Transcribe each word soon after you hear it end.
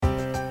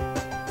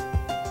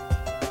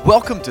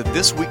Welcome to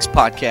this week's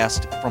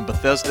podcast from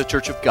Bethesda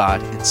Church of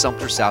God in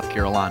Sumter, South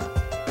Carolina.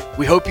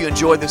 We hope you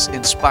enjoy this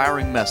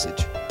inspiring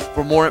message.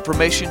 For more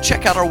information,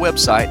 check out our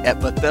website at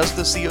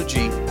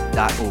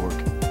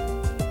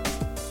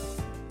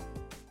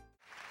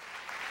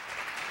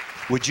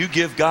BethesdaCog.org. Would you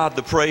give God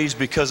the praise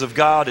because of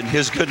God and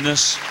His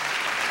goodness?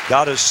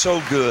 God is so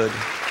good.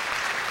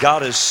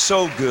 God is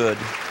so good.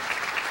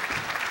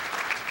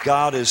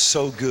 God is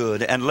so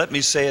good. And let me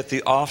say at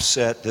the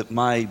offset that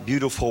my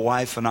beautiful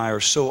wife and I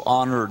are so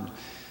honored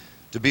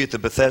to be at the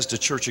Bethesda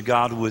Church of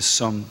God with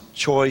some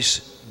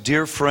choice,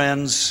 dear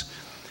friends,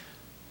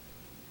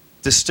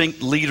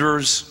 distinct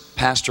leaders,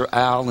 Pastor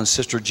Al and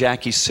Sister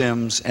Jackie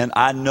Sims. And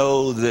I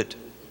know that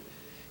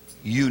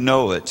you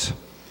know it,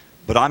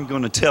 but I'm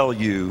going to tell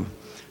you,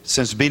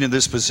 since being in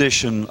this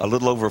position a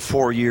little over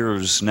 4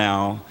 years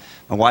now,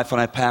 my wife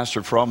and I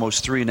pastored for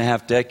almost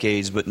 3.5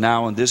 decades, but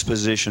now in this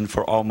position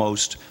for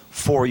almost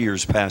 4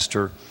 years,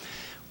 Pastor.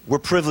 We're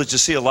privileged to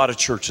see a lot of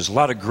churches, a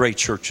lot of great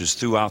churches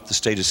throughout the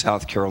state of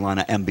South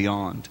Carolina and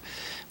beyond.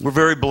 We're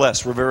very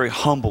blessed, we're very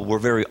humble, we're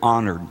very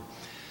honored.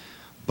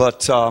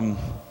 But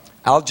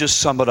I'll just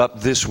sum it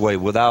up this way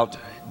without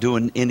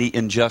doing any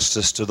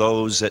injustice to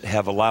those that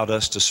have allowed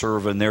us to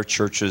serve in their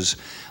churches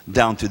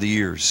down through the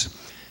years.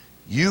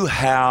 You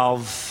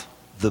have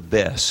the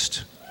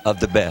best of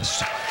the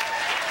best.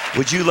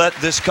 Would you let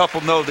this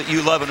couple know that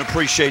you love and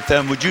appreciate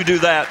them? Would you do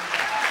that?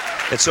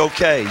 It's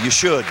okay. You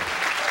should.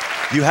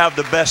 You have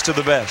the best of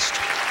the best.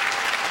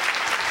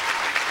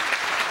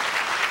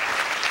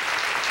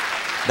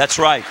 That's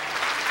right.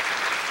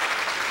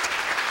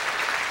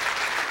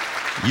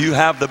 You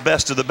have the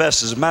best of the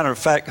best. As a matter of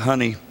fact,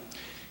 honey,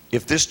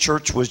 if this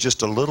church was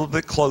just a little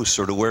bit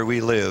closer to where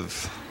we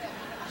live,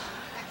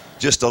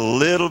 just a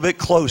little bit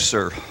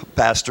closer,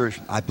 Pastor,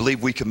 I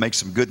believe we can make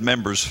some good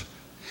members.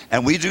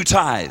 And we do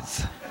tithe.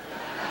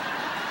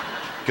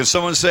 Can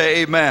someone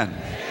say amen?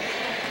 Amen?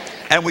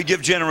 And we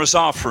give generous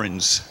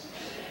offerings.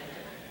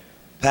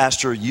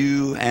 Pastor,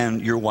 you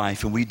and your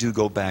wife, and we do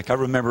go back. I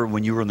remember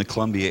when you were in the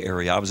Columbia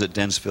area. I was at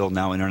Densville,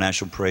 now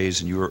International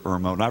Praise, and you were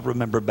Irmo. And I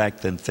remember back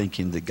then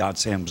thinking that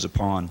God's hand was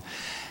upon,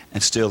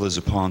 and still is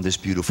upon, this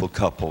beautiful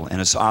couple. And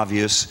it's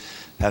obvious,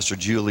 Pastor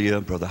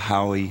Julia, Brother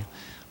Howie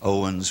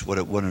Owens, what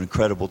an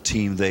incredible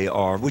team they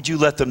are. Would you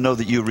let them know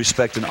that you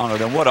respect and honor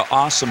them? What an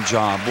awesome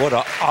job. What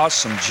an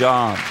awesome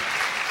job.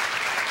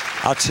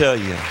 I'll tell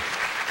you.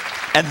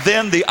 And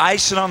then the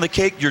icing on the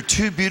cake, your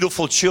two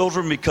beautiful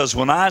children, because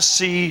when I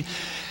see,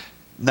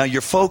 now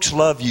your folks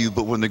love you,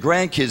 but when the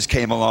grandkids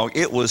came along,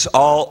 it was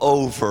all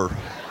over.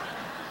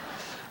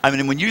 I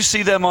mean, when you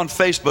see them on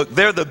Facebook,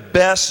 they're the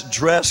best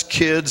dressed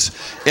kids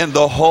in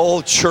the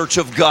whole Church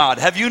of God.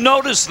 Have you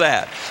noticed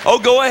that? Oh,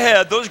 go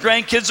ahead. Those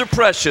grandkids are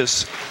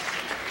precious.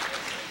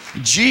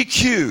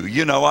 GQ,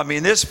 you know, I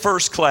mean, it's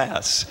first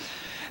class.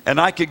 And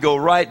I could go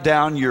right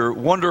down your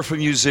wonderful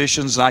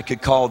musicians, and I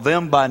could call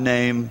them by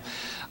name.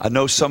 I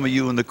know some of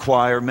you in the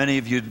choir, many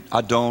of you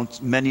I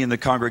don't. Many in the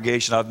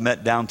congregation I've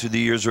met down through the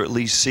years, or at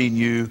least seen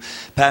you.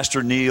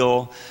 Pastor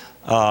Neil,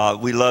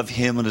 we love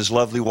him and his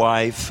lovely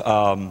wife.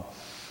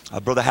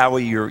 Brother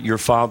Howie, your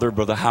father,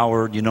 Brother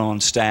Howard, you know, on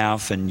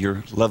staff, and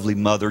your lovely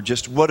mother.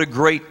 Just what a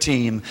great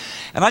team.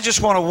 And I just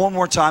want to, one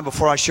more time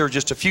before I share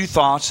just a few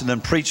thoughts and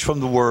then preach from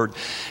the Word.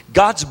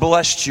 God's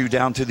blessed you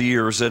down through the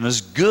years, and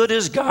as good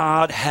as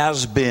God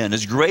has been,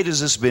 as great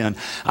as it's been,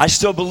 I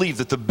still believe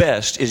that the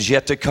best is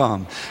yet to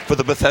come for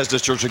the Bethesda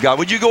Church of God.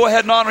 Would you go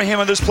ahead and honor Him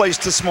in this place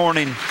this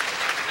morning?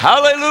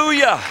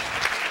 Hallelujah.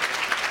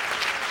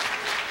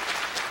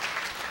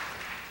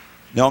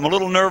 Now, I'm a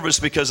little nervous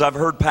because I've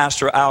heard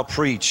Pastor Al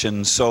preach,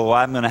 and so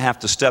I'm going to have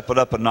to step it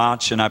up a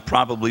notch, and I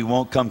probably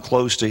won't come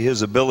close to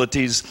his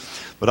abilities,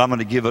 but I'm going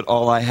to give it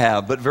all I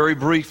have. But very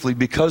briefly,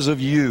 because of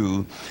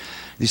you,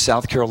 the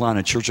South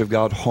Carolina Church of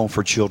God Home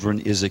for Children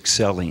is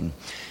excelling.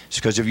 It's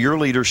because of your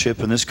leadership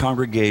in this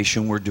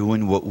congregation we're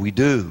doing what we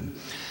do.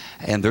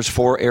 And there's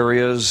 4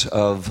 areas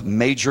of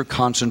major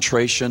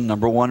concentration.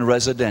 Number 1,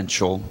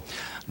 residential.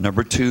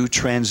 Number 2,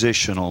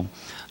 transitional.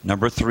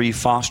 Number 3,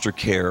 foster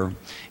care.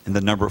 And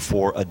the number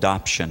 4,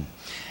 adoption.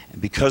 And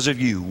because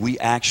of you, we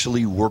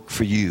actually work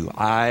for you.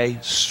 I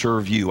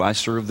serve you. I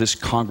serve this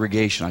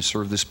congregation. I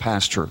serve this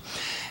pastor.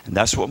 And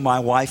that's what my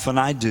wife and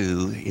I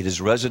do. It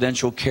is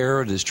residential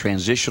care. It is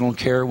transitional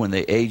care when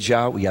they age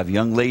out. We have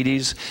young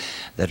ladies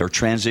that are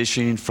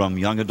transitioning from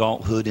young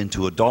adulthood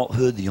into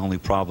adulthood. The only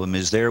problem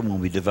is there when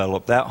we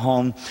develop that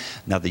home.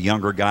 Now, the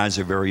younger guys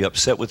are very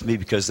upset with me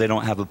because they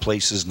don't have a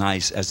place as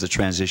nice as the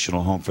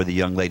transitional home for the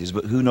young ladies.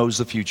 But who knows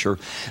the future?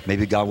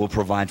 Maybe God will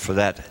provide for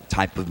that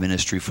type of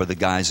ministry for the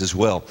guys as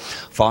well.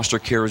 Foster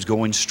care is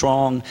going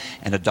strong,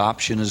 and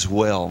adoption as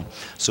well.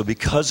 So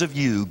because of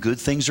you, good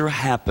things are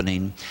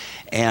happening.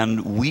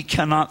 And we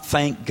cannot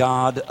thank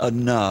God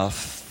enough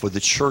for the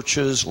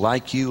churches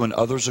like you and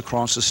others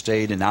across the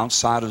state and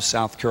outside of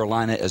South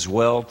Carolina as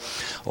well,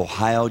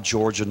 Ohio,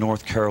 Georgia,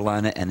 North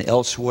Carolina, and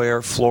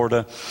elsewhere,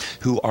 Florida,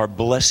 who are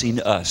blessing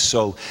us.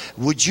 So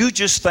would you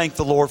just thank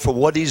the Lord for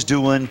what He's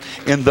doing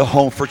in the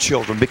Home for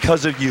Children?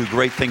 Because of you,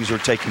 great things are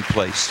taking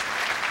place.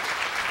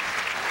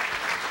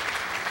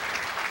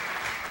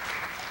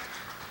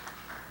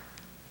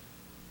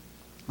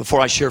 Before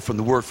I share from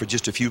the Word for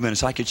just a few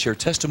minutes, I could share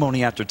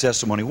testimony after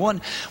testimony. One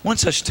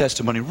such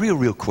testimony,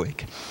 real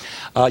quick.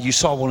 You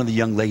saw one of the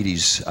young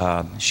ladies.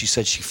 She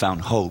said she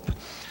found hope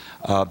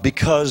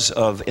because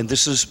of, and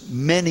this is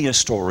many a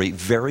story,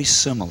 very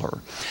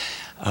similar.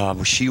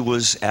 She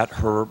was at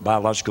her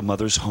biological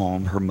mother's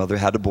home. Her mother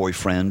had a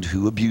boyfriend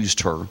who abused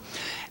her,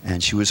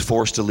 and she was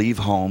forced to leave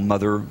home.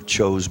 Mother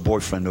chose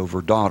boyfriend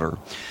over daughter.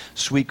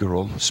 Sweet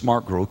girl,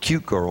 smart girl,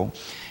 cute girl.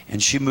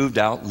 And she moved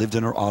out, lived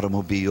in her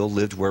automobile,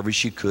 lived wherever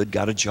she could,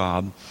 got a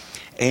job.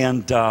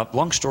 And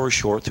long story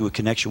short, through a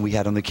connection we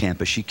had on the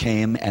campus, she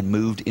came and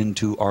moved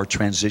into our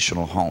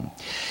transitional home.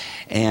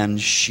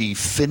 And she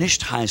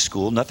finished high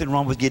school. Nothing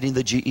wrong with getting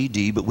the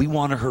GED, but we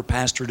wanted her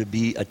pastor to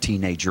be a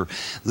teenager.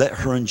 Let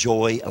her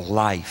enjoy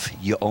life.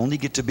 You only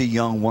get to be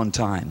young one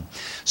time.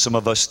 Some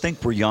of us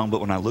think we're young, but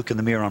when I look in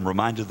the mirror, I'm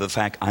reminded of the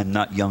fact I'm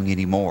not young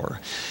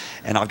anymore.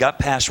 And I've got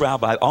Pastor Al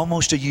by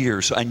almost a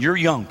year. And you're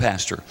young,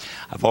 Pastor.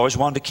 I've always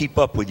wanted to keep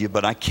up with you,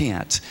 but I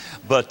can't.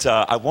 But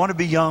I want to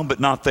be young, but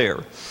not there.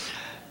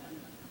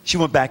 She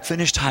went back,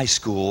 finished high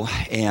school,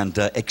 and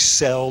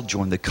excelled,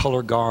 joined the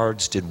color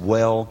guards, did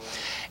well.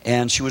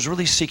 And she was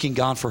really seeking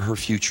God for her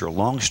future.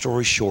 Long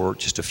story short,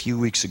 just a few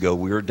weeks ago,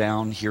 we were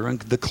down here in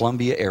the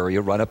Columbia area,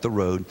 right up the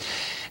road,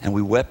 and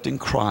we wept and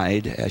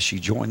cried as she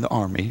joined the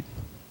Army.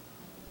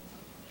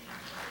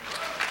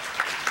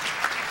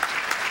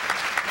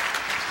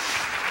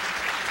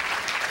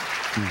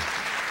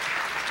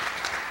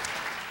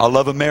 I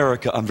love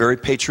America. I'm very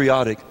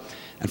patriotic.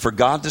 And for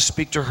God to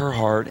speak to her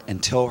heart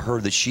and tell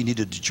her that she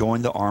needed to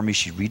join the Army.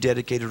 She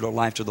rededicated her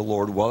life to the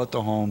Lord while at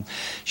the home.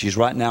 She's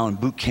right now in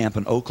boot camp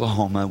in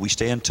Oklahoma. We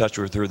stay in touch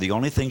with her. The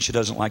only thing she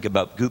doesn't like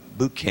about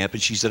boot camp,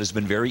 and she said it's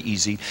been very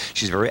easy,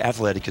 she's very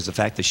athletic, is the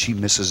fact that she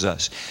misses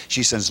us.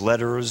 She sends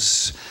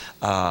letters,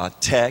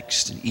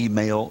 text, and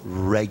email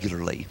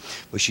regularly.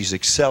 But she's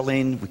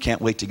excelling. We can't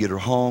wait to get her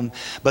home.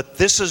 But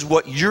this is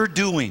what you're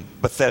doing,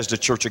 Bethesda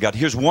Church of God.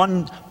 Here's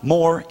one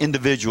more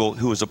individual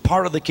who is a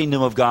part of the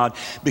kingdom of God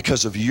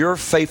because of your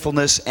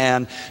faithfulness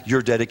and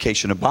your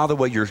dedication. And by the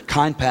way, your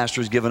kind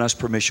pastor has given us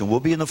permission. We'll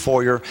be in the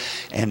foyer,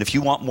 and if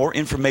you want more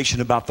information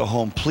about the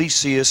home, please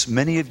see us.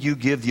 Many of you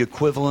give the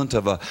equivalent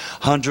of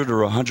 $100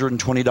 or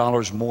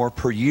 $120 more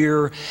per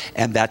year,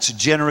 and that's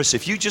generous.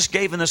 If you just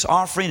gave in this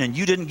offering and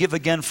you didn't give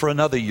again for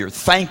another year,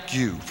 thank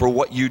you for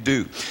what you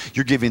do.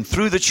 You're giving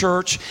through the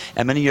church,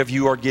 and many of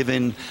you are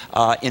giving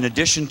in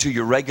addition to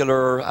your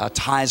regular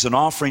tithes and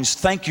offerings.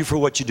 Thank you for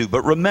what you do.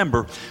 But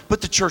remember,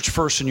 put the church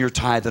first in your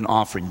tithe and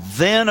offering.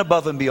 Then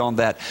above and beyond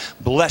that,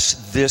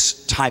 bless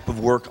this type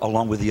of work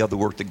along with the other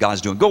work that God's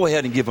doing. Go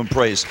ahead and give him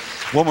praise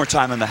one more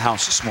time in the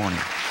house this morning.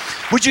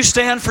 Would you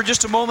stand for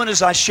just a moment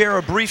as I share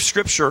a brief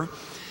scripture?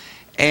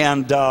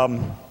 And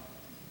I'm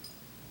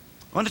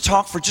going to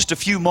talk for just a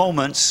few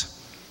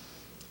moments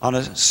on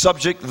a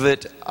subject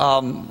that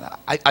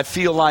I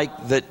feel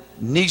like that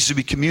needs to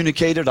be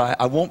communicated.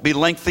 I won't be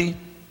lengthy.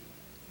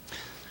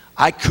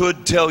 I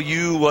could tell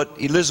you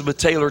what Elizabeth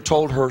Taylor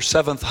told her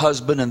seventh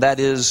husband, and that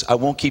is, I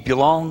won't keep you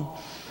long.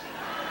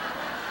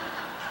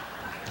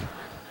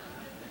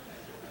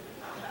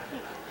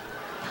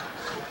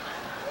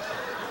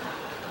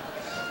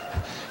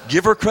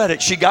 Give her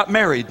credit, she got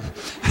married.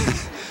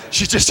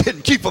 She just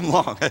didn't keep them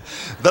long.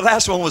 The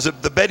last one was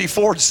at the Betty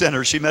Ford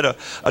Center. She met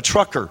a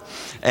trucker,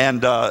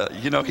 and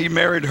he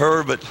married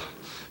her, but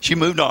she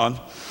moved on.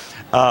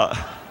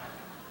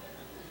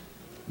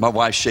 My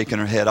wife's shaking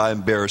her head. I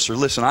embarrass her.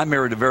 Listen, I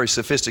married a very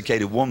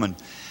sophisticated woman,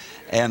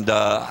 and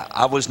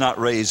I was not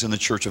raised in the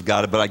Church of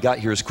God, but I got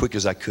here as quick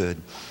as I could.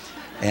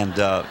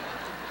 And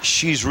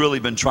she's really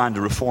been trying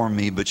to reform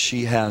me, but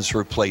she has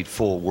her plate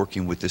full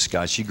working with this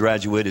guy. She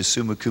graduated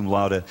summa cum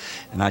laude,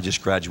 and I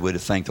just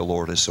graduated, thank the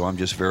Lord. So I'm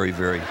just very,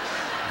 very,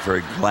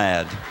 very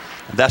glad.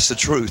 And that's the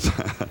truth.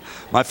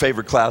 My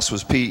favorite class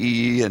was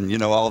PE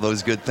and, all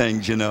those good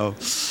things,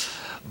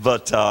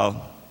 But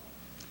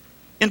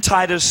in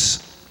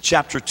Titus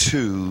chapter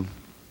 2,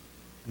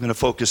 I'm going to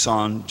focus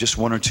on just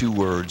one or two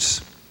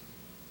words.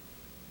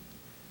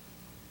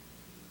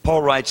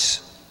 Paul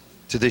writes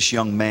to this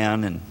young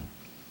man, and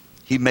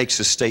he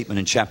makes a statement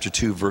in chapter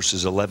 2,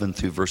 verses 11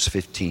 through verse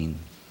 15.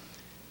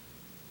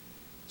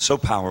 So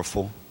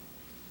powerful.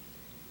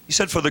 He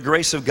said, "For the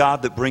grace of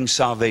God that brings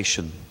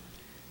salvation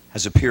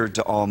has appeared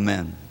to all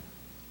men."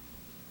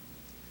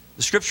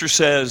 The scripture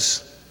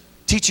says,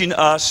 teaching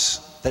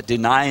us that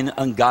denying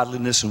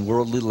ungodliness and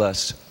worldly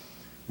lust,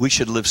 we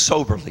should live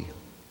soberly,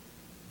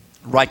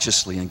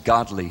 righteously, and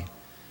godly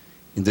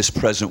in this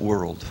present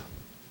world.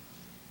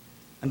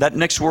 And that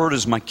next word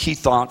is my key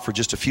thought for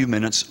just a few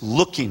minutes.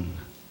 Looking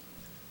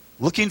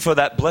for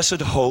that blessed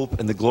hope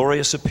and the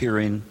glorious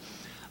appearing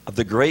of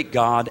the great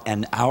God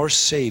and our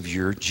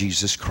Savior,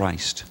 Jesus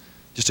Christ.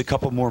 Just a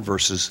couple more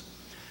verses.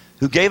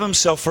 Who gave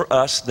himself for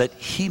us that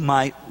he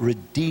might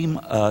redeem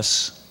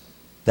us.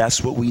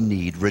 That's what we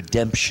need,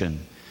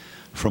 redemption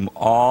from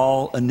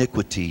all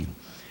iniquity,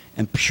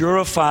 and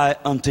purify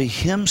unto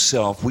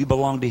himself. We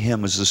belong to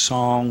him, as the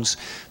songs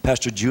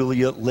Pastor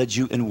Julia led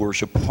you in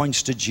worship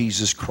points to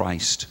Jesus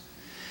Christ.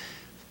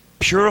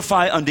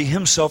 purify unto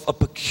himself a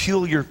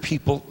peculiar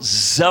people,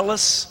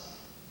 zealous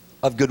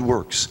of good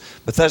works.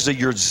 Bethesda,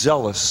 you're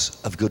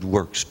zealous of good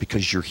works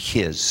because you're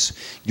his.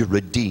 You're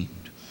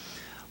redeemed.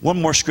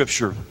 One more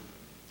scripture.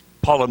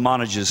 Paul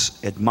admonishes,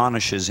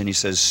 and he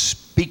says,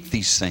 speak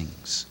these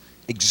things,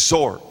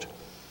 exhort,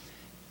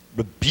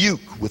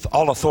 rebuke with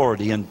all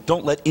authority, and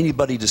don't let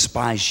anybody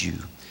despise you.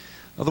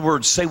 In other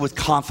words, say with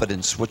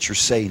confidence what you're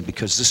saying,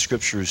 because this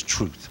scripture is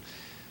truth.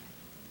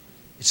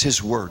 It's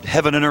his word.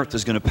 Heaven and earth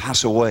is going to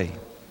pass away,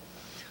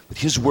 but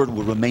his word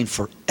will remain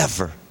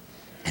forever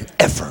and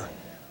ever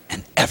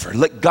and ever.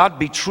 Let God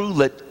be true,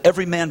 let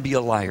every man be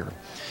a liar.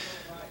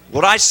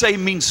 What I say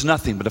means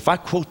nothing, but if I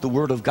quote the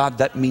word of God,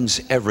 that means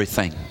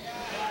everything.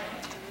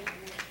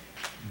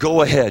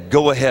 Go ahead,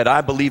 go ahead.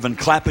 I believe in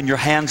clapping your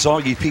hands,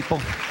 all ye people.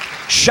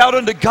 Shout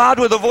unto God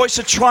with a voice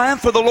of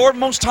triumph, for the Lord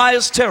Most High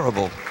is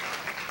terrible.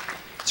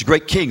 He's a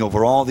great king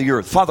over all the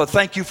earth. Father,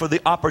 thank you for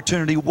the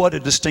opportunity. What a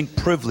distinct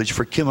privilege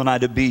for Kim and I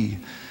to be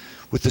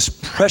with this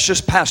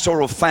precious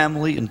pastoral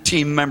family and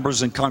team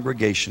members and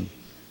congregation.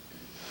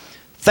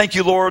 Thank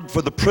you, Lord,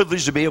 for the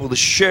privilege to be able to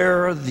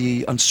share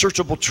the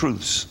unsearchable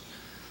truths,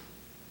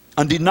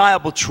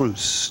 undeniable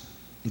truths,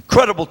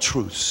 incredible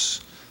truths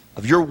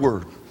of your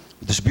word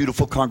with this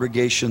beautiful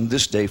congregation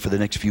this day for the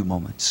next few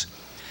moments.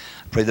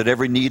 I pray that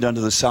every need under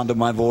the sound of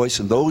my voice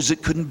and those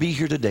that couldn't be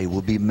here today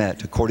will be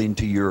met according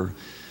to your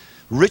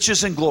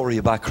riches and glory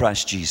by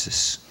Christ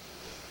Jesus.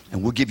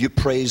 And we'll give you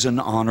praise and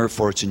honor,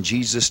 for it's in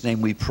Jesus'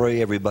 name we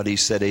pray. Everybody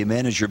said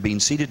amen. As you're being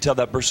seated, tell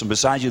that person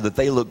beside you that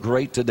they look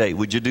great today.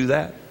 Would you do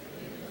that?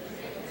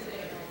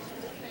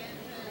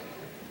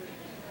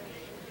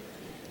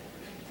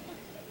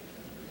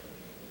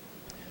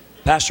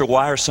 Pastor,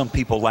 why are some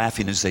people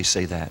laughing as they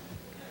say that?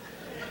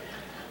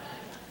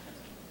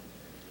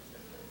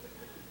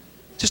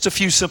 Just a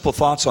few simple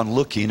thoughts on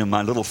looking, and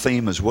my little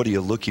theme is, what are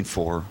you looking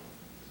for?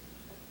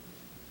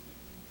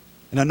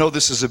 And I know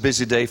this is a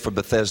busy day for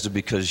Bethesda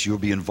because you'll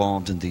be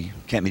involved in the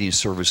camp meeting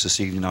service this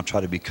evening. I'll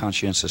try to be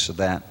conscientious of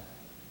that.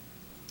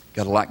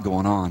 Got a lot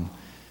going on.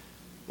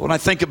 When I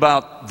think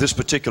about this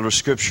particular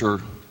scripture,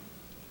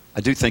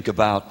 I do think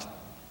about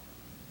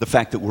the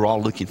fact that we're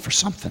all looking for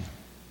something.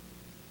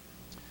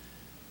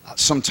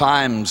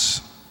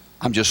 Sometimes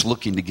I'm just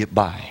looking to get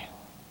by.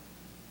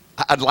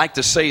 I'd like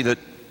to say that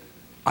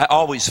I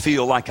always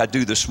feel like I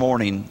do this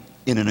morning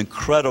in an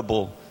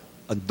incredible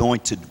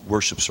anointed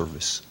worship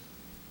service.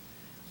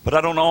 But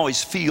I don't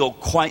always feel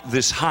quite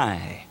this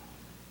high.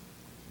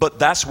 But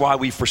that's why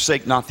we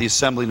forsake not the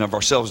assembling of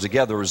ourselves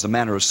together, as the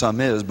manner of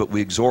some is, but we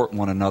exhort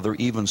one another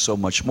even so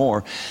much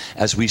more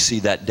as we see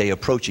that day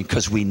approaching,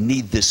 because we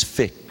need this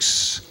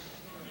fix.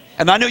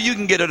 And I know you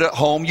can get it at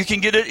home. You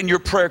can get it in your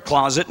prayer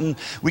closet, and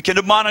we can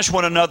admonish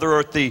one another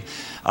at the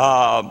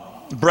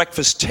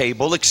breakfast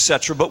table,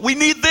 etc. But we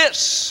need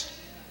this.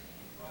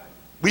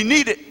 We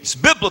need it. It's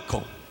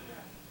biblical.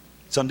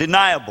 It's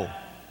undeniable.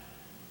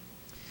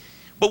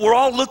 But we're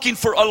all looking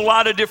for a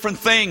lot of different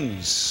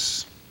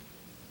things.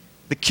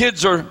 The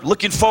kids are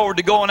looking forward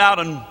to going out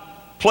and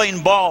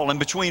playing ball in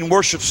between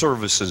worship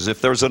services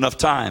if there's enough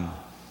time.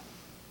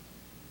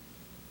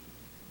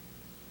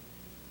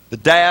 The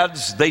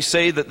dads, they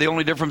say that the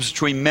only difference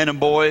between men and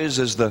boys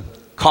is the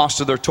cost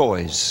of their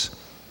toys.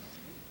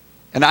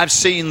 And I've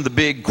seen the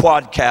big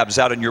quad cabs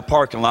out in your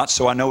parking lot,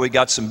 so I know we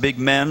got some big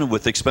men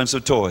with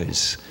expensive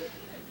toys.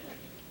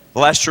 The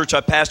last church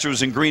I pastored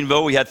was in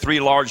Greenville. We had 3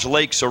 large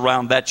lakes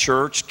around that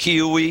church: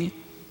 Kiowee,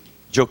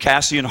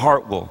 Jocassee, and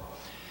Hartwell.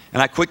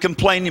 And I quit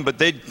complaining, but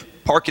they'd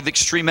park at the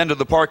extreme end of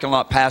the parking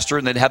lot, pastor,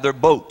 and they'd have their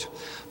boat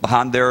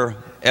behind their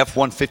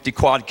F-150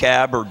 quad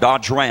cab or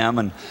Dodge Ram.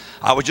 And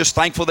I was just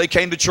thankful they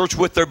came to church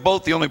with their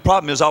boat. The only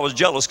problem is I was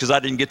jealous because I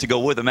didn't get to go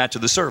with them after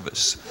the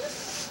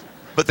service.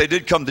 But they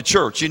did come to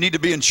church. You need to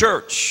be in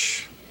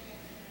church.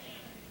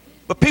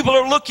 But people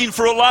are looking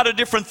for a lot of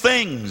different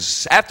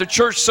things. After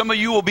church, some of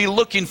you will be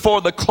looking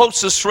for the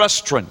closest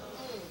restaurant.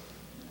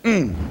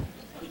 I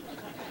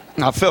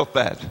felt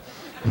that.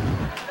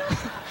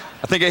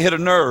 I think I hit a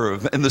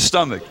nerve in the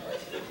stomach.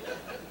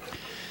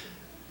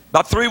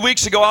 About 3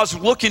 weeks ago, I was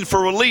looking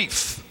for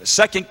relief.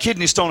 Second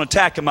kidney stone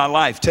attack in my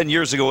life. 10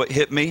 years ago, it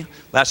hit me.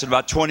 Lasted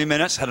about 20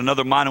 minutes. Had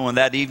another minor one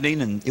that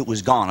evening, and it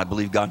was gone. I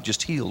believe God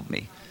just healed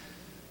me.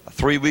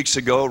 3 weeks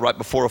ago, right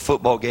before a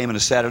football game on a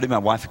Saturday, my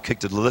wife had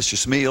cooked a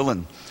delicious meal,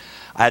 and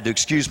I had to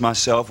excuse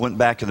myself. Went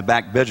back in the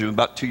back bedroom.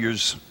 About 2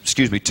 years.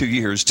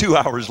 2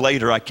 hours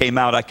later, I came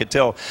out. I could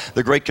tell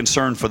the great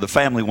concern for the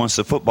family once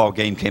the football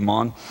game came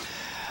on.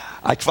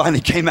 I finally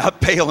came out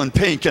pale and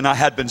pink, and I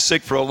had been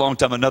sick for a long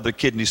time. Another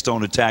kidney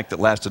stone attack that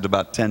lasted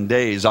about 10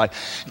 days. I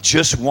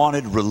just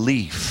wanted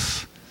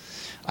relief.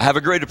 I have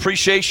a great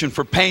appreciation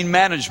for pain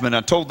management.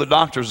 I told the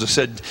doctors, I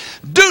said,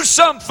 do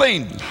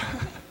something.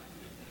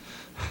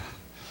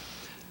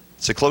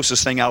 It's the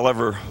closest thing I'll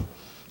ever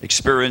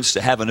experience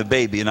to having a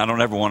baby, and I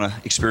don't ever want to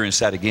experience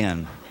that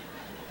again.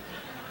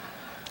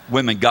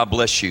 Women, God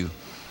bless you.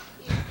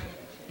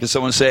 Can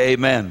someone say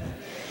amen?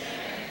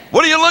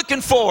 What are you looking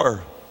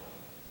for?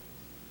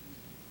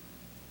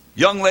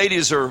 Young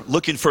ladies are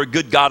looking for a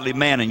good godly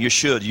man, and you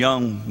should.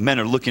 Young men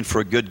are looking for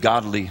a good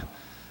godly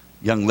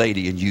young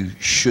lady, and you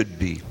should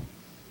be.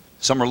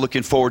 Some are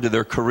looking forward to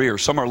their career.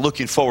 Some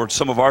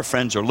of our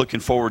friends are looking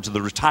forward to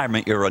the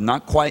retirement era.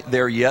 Not quite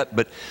there yet,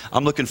 but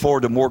I'm looking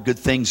forward to more good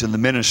things in the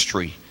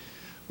ministry.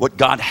 What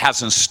God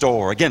has in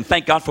store. Again,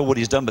 thank God for what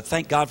He's done, but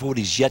thank God for what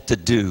He's yet to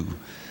do.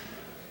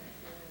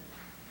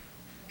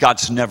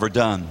 God's never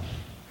done.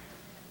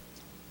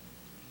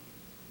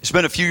 It's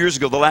been a few years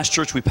ago, the last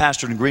church we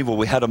pastored in Greenville,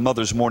 we had a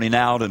mother's morning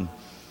out, and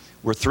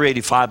we're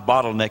 385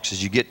 bottlenecks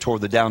as you get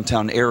toward the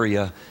downtown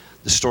area.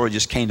 The story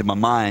just came to my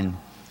mind.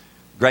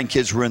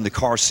 Grandkids were in the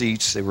car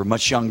seats. They were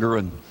much younger,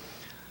 and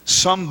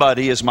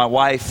somebody, as my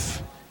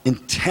wife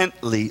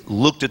intently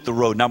looked at the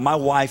road. Now, my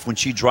wife, when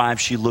she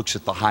drives, she looks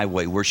at the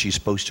highway where she's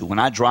supposed to. When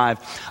I drive,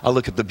 I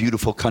look at the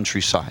beautiful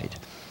countryside.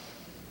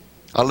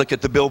 I look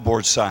at the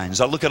billboard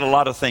signs. I look at a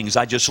lot of things.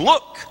 I just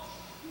look.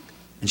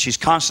 And she's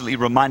constantly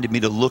reminded me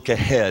to look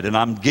ahead, and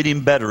I'm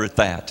getting better at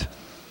that.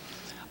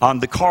 On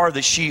the car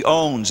that she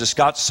owns, it's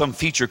got some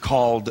feature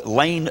called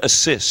lane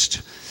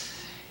assist.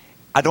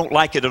 I don't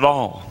like it at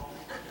all.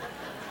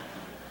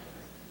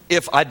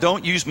 If I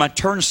don't use my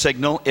turn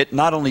signal, it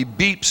not only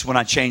beeps when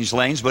I change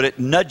lanes, but it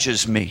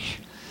nudges me.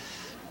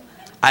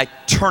 I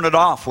turn it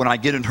off when I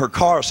get in her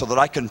car so that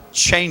I can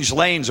change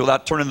lanes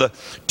without turning the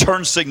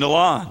turn signal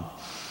on.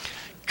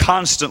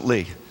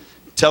 Constantly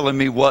telling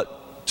me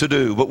what to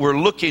do, but we're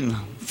looking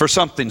for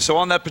something. So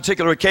on that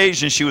particular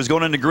occasion, she was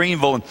going into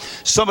Greenville, and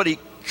somebody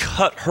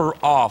cut her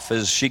off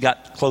as she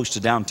got close to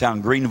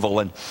downtown Greenville.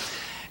 And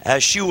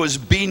as she was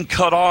being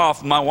cut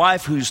off, my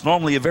wife, who's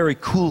normally a very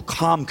cool,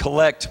 calm,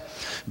 collect,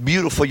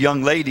 beautiful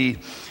young lady,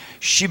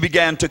 she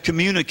began to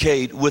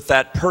communicate with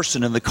that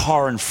person in the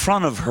car in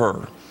front of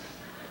her.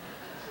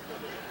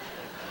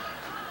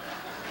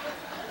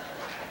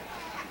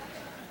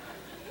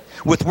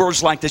 With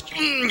words like this.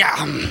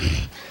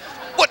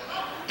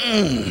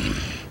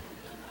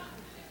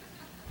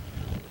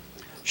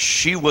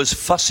 She was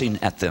fussing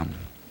at them.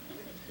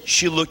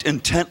 She looked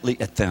intently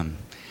at them.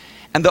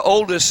 And the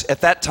oldest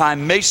at that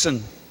time,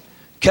 Mason,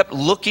 kept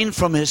looking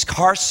from his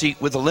car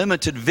seat with a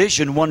limited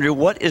vision, wondering,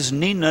 what is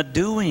Nina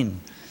doing?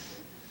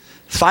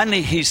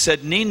 Finally, he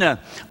said,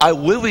 Nina, I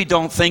really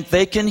don't think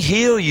they can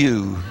heal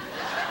you.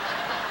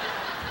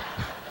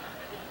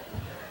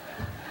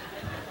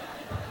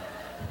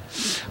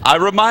 I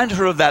remind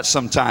her of that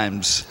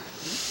sometimes.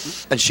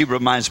 And she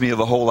reminds me of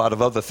a whole lot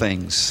of other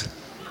things.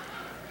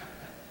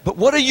 But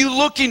what are you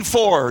looking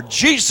for?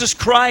 Jesus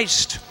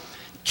Christ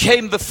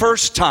came the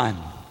first time.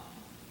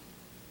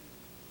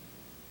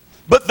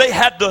 But they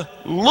had to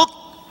look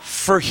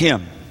for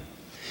Him.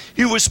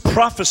 He was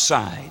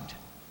prophesied.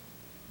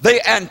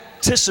 They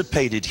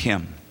anticipated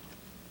Him.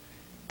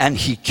 And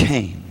He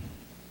came.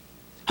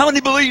 How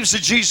many believes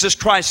that Jesus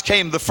Christ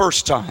came the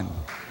first time?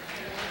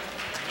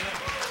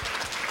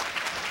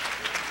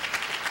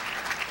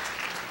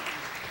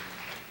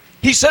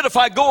 He said, if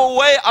I go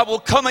away, I will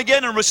come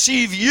again and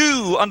receive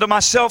you unto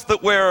myself,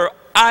 that where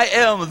I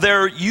am,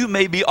 there you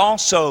may be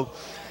also.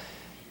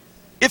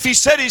 If He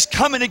said He's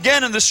coming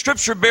again, and the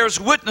Scripture bears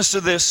witness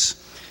to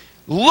this,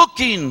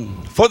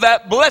 looking for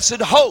that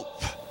blessed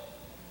hope.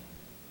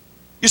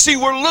 You see,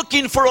 we're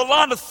looking for a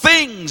lot of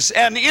things,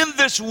 and in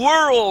this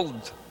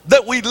world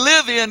that we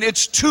live in,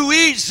 it's too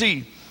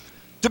easy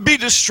to be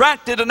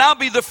distracted, and I'll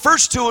be the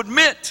first to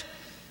admit,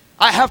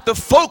 I have to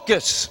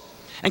focus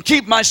and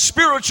keep my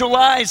spiritual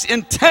eyes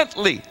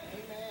intently,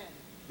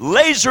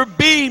 laser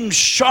beam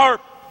sharp,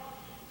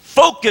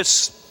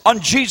 focus on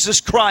Jesus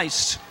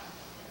Christ.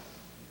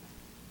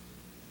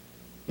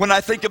 When I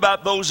think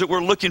about those that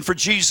were looking for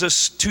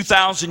Jesus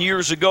 2,000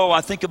 years ago,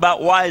 I think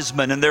about wise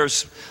men, and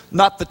there's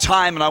not the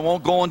time, and I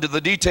won't go into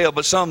the detail,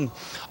 but some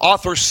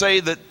authors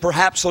say that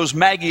perhaps those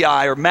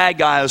Magi, or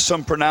Magi as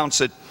some pronounce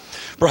it,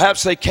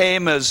 perhaps they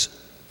came as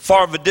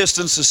far of a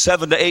distance as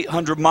 700 to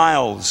 800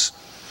 miles.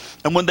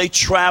 And when they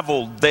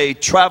traveled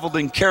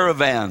in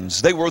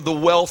caravans. They were the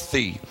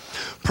wealthy.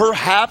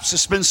 Perhaps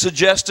it's been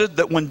suggested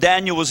that when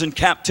Daniel was in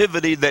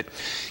captivity, that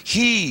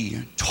he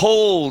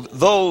told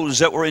those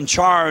that were in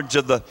charge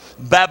of the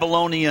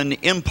Babylonian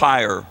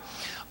Empire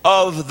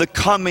of the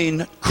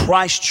coming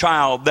Christ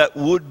child that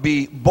would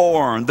be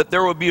born, that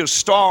there would be a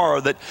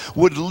star that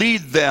would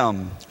lead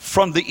them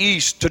from the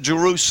east to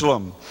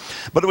Jerusalem.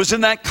 But it was in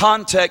that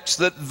context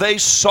that they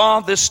saw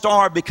this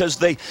star because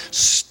they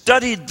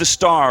studied the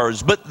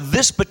stars. But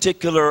this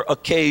particular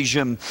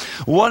occasion,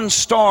 one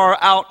star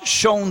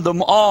outshone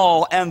them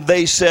all, and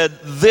they said,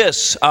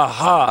 this,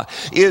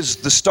 is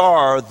the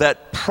star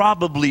that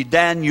probably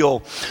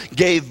Daniel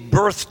gave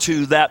birth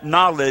to that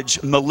knowledge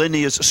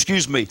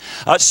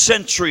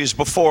centuries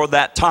before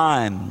that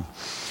time.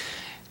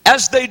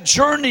 As they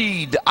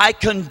journeyed, I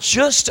can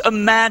just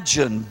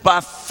imagine, by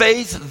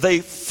faith they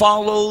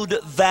followed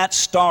that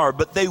star,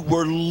 but they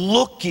were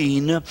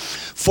looking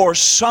for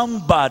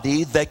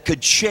somebody that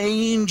could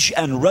change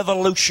and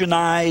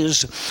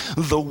revolutionize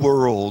the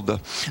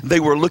world. They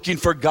were looking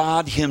for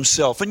God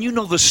himself. And you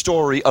know the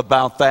story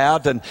about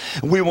that, and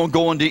we won't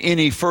go into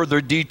any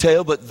further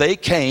detail, but they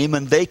came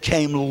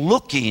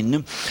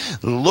looking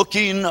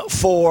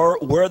for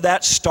where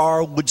that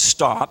star would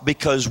stop,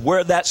 because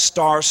where that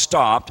star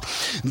stopped,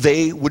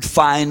 they would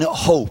find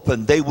hope,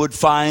 and they would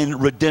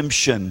find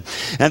redemption,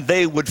 and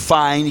they would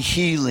find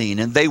healing,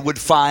 and they would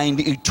find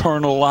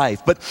eternal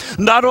life. But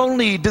not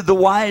only did the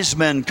wise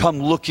men come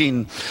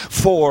looking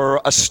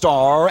for a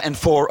star and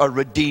for a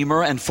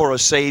redeemer and for a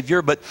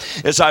savior, but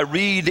as I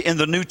read in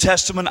the New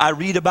Testament, I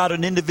read about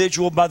an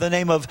individual by the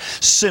name of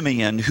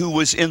Simeon, who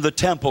was in the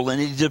temple,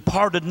 and he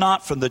departed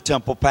not from the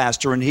temple,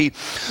 pastor, and he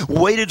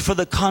waited for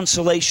the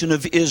consolation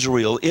of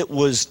Israel. It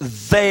was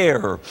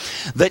there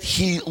that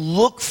he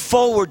looked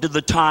forward to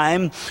the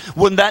time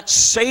when that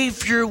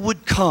Savior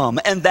would come,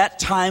 and that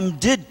time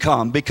did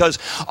come, because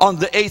on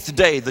the 8th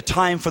day, the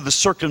time for the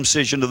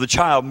circumcision of the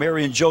child,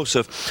 Mary and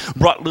Joseph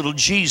brought little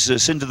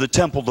Jesus into the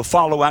temple to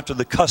follow after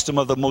the custom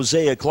of the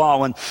Mosaic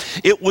law, and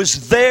it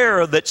was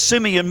there that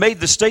Simeon made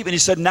the statement. He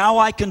said, now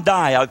I can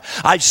die.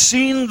 I've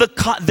seen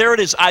there it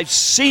is. I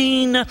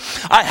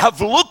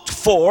have looked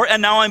for,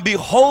 and now I'm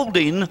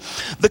beholding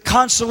the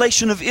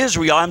consolation of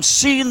Israel. I'm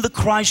seeing the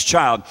Christ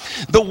child,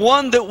 the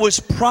one that was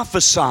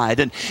prophesied.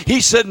 And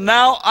he said,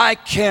 now I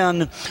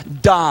can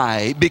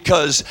die,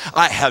 because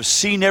I have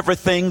seen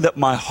everything that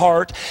my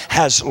heart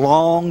has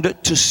longed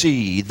to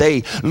see.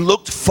 They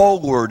looked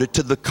forward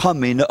to the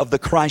coming of the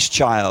Christ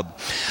child.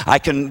 I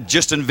can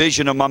just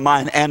envision in my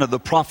mind Anna the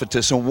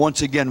prophetess, and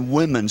once again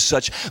women,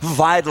 such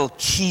vital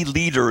key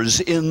leaders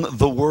in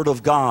the Word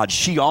of God.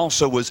 She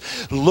also was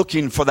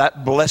looking for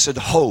that blessed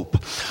hope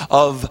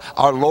of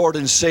our Lord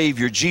and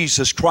Savior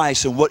Jesus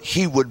Christ and what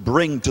he would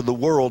bring to the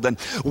world. And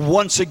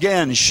once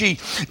again, she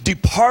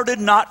departed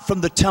not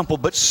from the temple,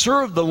 but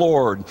served the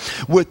Lord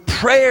with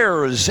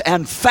prayers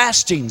and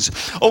fastings.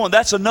 Oh, and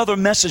that's another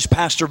message,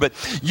 pastor, but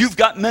you've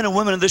got men and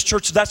women in this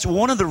church. That's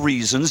one of the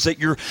reasons that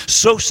you're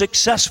so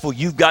successful.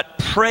 You've got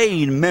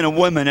praying men and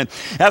women. And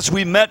as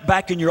we met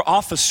back in your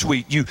office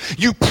suite,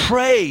 you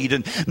prayed,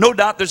 and no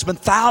doubt there's been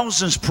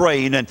thousands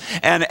praying,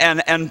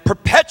 and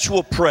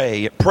perpetual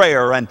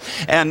prayer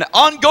and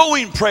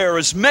ongoing prayer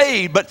is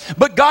made,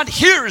 but God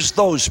hears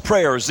those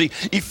prayers. The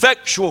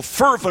effectual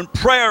fervent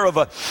prayer of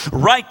a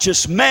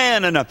righteous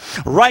man and a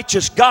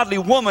righteous godly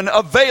woman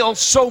avails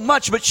so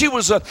much. But she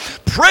was a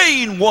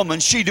praying woman.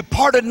 She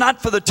departed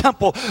not for the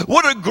temple.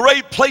 What a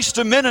great place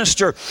to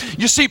minister.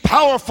 You see,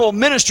 powerful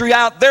ministry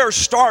out there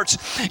starts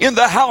in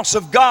the house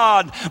of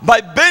God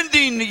by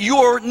bending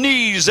your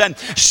knees and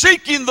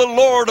seeking the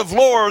Lord of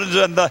Lords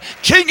and the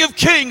King of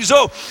Kings.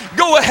 Oh,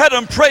 go ahead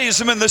and praise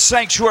him in the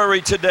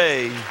sanctuary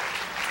today.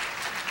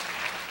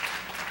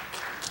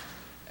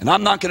 And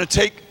I'm not going to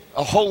take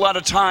a whole lot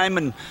of time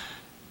and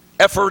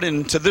effort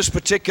into this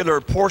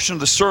particular portion of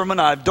the sermon.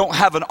 I don't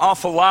have an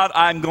awful lot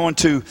I'm going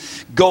to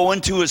go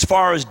into as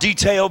far as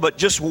detail, but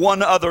just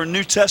one other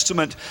New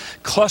Testament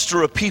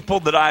cluster of people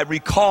that I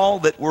recall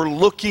that were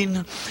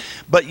looking,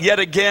 but yet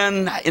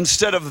again,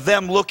 instead of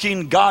them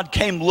looking, God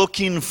came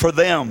looking for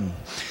them.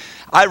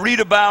 I read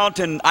about,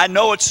 and I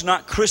know it's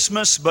not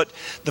Christmas, but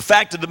the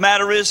fact of the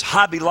matter is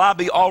Hobby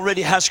Lobby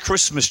already has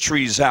Christmas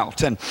trees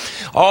out, and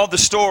all the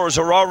stores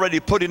are already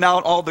putting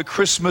out all the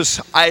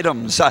Christmas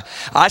items.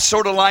 I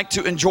sort of like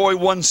to enjoy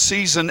one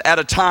season at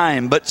a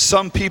time, but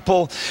some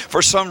people,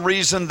 for some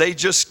reason, they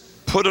just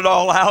put it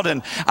all out,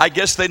 and I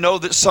guess they know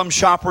that some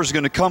shopper is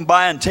going to come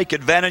by and take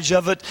advantage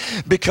of it,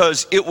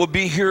 because it will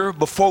be here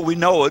before we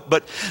know it.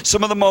 But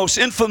some of the most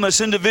infamous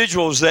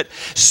individuals that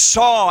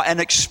saw and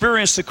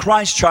experienced the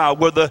Christ child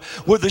were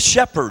the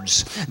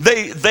shepherds.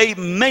 They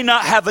may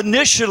not have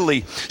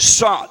initially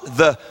sought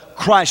the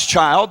Christ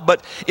child,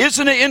 but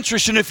isn't it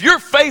interesting? If you're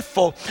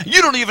faithful,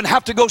 you don't even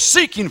have to go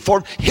seeking for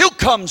him. He'll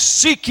come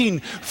seeking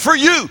for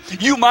you.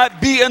 You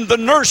might be in the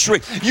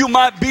nursery, you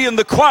might be in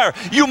the choir,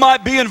 you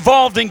might be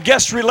involved in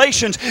guest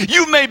relations,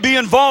 you may be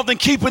involved in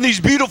keeping these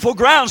beautiful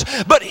grounds,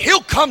 but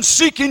he'll come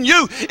seeking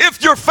you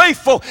if you're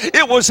faithful.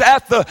 It was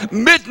at the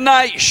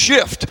midnight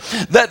shift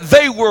that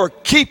they were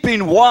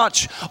keeping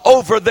watch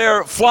over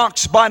their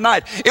flocks by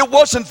night. It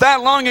wasn't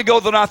that long ago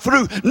that I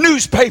threw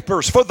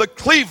newspapers for the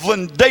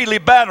Cleveland Daily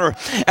Banner,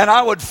 and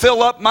I would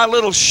fill up my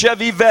little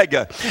Chevy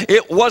Vega.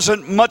 It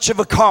wasn't much of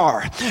a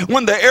car.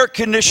 When the air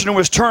conditioner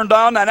was turned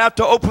on, I'd have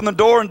to open the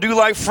door and do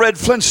like Fred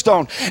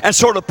Flintstone and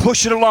sort of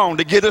push it along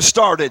to get us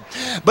started.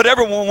 But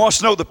everyone wants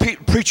to know the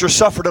preacher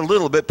suffered a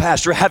little bit,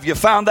 Pastor. Have you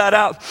found that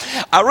out?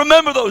 I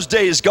remember those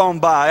days gone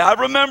by. I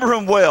remember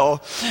them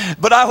well.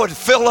 But I would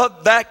fill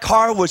up that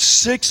car with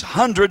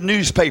 600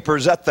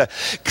 newspapers at the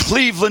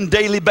Cleveland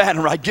Daily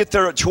Banner. I'd get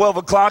there at 12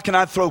 o'clock and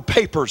I'd throw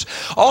papers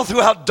all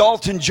throughout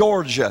Dalton,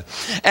 Georgia.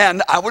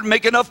 and I would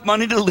make enough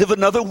money to live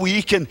another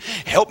week and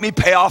help me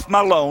pay off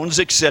my loans,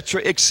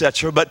 etc.,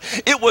 etc. But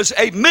it was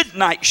a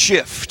midnight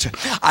shift.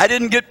 I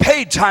didn't get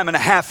paid time and a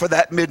half for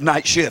that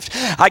midnight shift.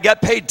 I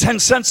got paid 10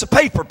 cents a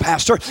paper,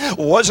 Pastor.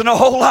 Wasn't a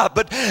whole lot,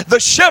 but the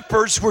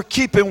shepherds were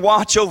keeping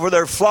watch over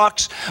their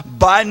flocks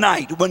by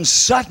night when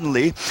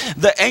suddenly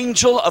the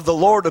angel of the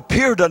Lord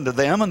appeared unto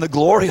them, and the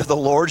glory of the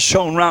Lord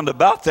shone round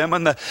about them.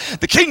 And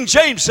the King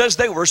James says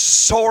they were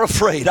sore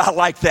afraid. I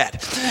like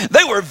that.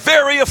 They were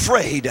very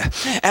afraid.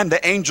 And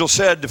the angel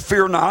said,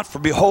 fear not, for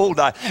behold,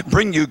 I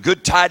bring you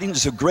good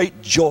tidings of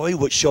great joy,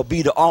 which shall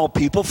be to all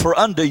people. For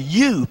unto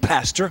you,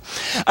 Pastor,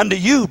 unto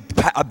you,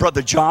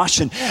 Brother Josh,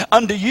 and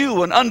unto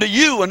you, and unto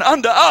you, and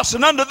unto us,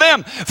 and unto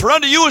them, for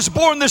unto you is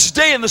born this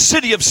day in the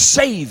city of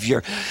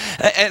Savior,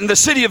 and the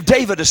city of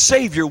David a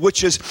Savior,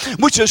 which is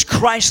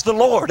Christ the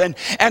Lord.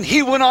 And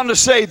he went on to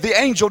say, the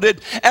angel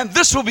did, and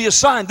this will be a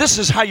sign. This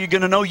is how you're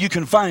going to know you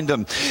can find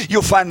him.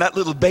 You'll find that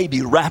little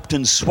baby wrapped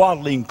in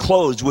swaddling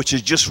clothes, which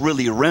is just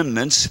really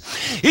remnants.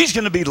 He's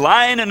going to be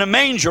lying in a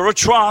manger, a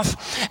trough,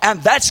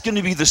 and that's going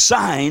to be the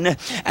sign,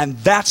 and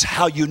that's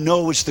how you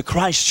know it's the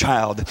Christ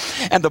child.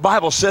 And the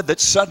Bible said that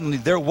suddenly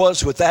there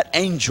was with that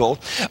angel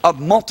a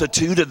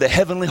multitude of the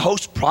heavenly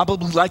host,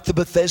 probably like the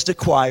Bethesda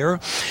choir,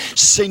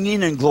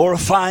 singing and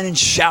glorifying and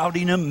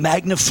shouting and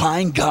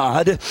magnifying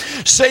God,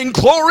 saying,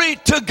 glory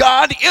to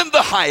God in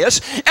the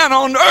highest, and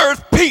on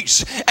earth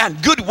peace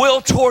and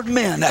goodwill toward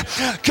men.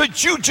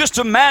 Could you just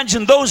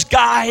imagine those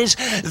guys?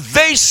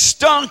 They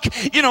stunk.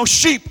 You know,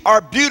 sheep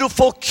are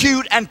beautiful,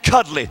 cute, and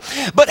cuddly.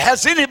 But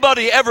has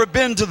anybody ever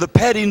been to the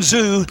petting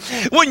zoo?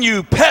 When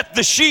you pet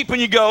the sheep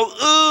and you go,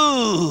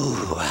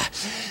 ooh,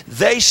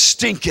 they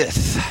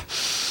stinketh.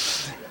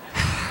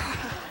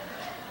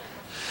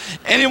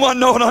 Anyone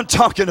know what I'm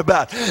talking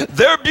about?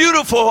 They're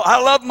beautiful. I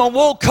love my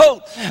wool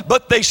coat,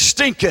 but they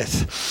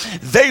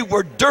stinketh. They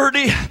were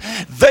dirty.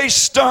 They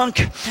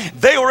stunk.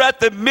 They were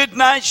at the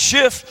midnight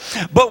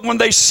shift, but when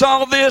they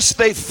saw this,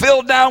 they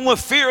fell down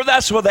with fear.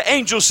 That's where the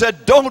angel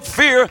said, don't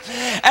fear.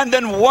 And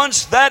then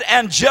once that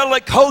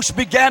angelic host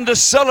began to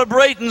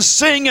celebrate and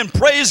sing and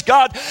praise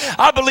God,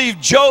 I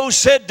believe Joe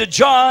said to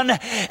John,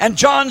 and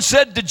John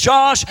said to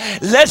Josh,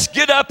 let's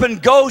get up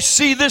and go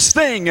see this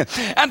thing.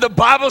 And the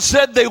Bible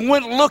said they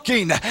went looking,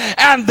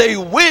 and they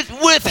went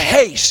with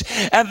haste,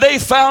 and they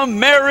found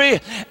Mary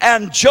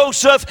and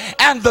Joseph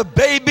and the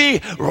baby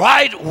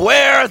right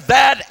where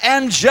that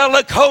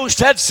angelic host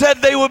had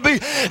said they would be.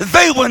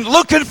 They went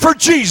looking for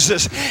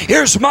Jesus.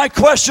 Here's my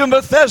question,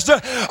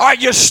 Bethesda. Are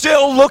you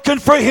still looking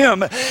for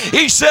him?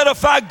 He said,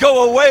 if I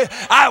go away,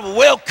 I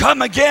will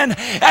come again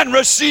and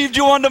receive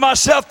you unto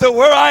myself, that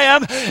where I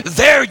am,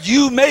 there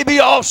you may be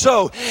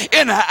also.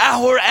 In an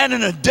hour and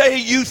in a day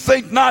you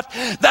think not.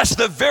 That's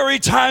the very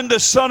time the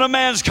Son of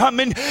Man's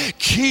coming.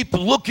 Keep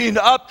looking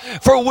up,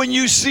 for when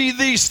you see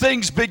these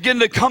things begin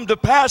to come to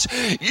pass,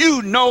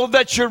 you know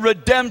that your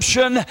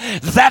redemption,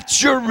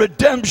 that's your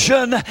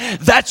redemption,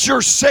 that's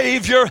your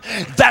Savior,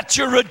 that's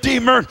your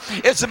Redeemer,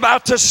 is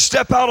about to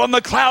step out on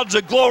the clouds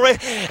of glory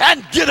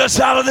and get us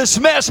out of this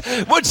mess.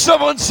 Would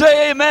someone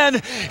say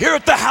amen here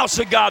at the house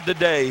of God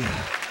today?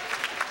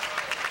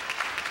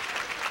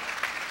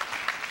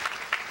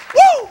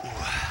 Woo!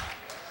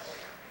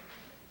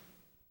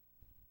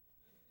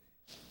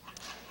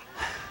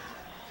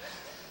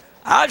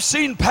 I've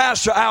seen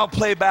Pastor Al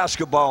play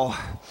basketball.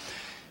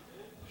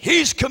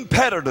 He's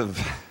competitive.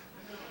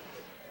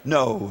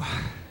 No.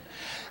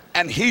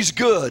 And he's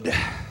good.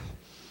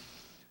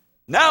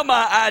 Now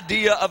my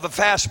idea of a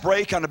fast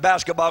break on a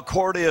basketball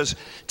court is,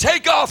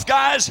 take off,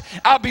 guys.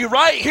 I'll be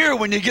right here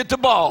when you get the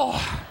ball.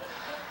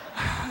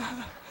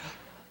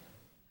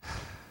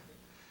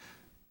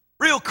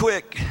 Real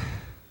quick.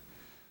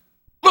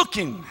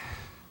 Looking.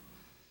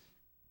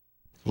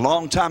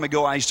 Long time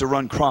ago, I used to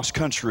run cross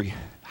country,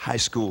 high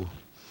school.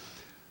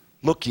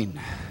 Looking.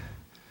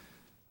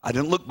 I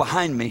didn't look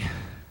behind me.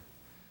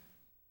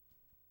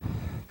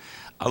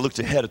 I looked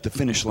ahead at the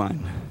finish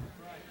line.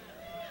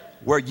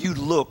 Where you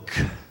look,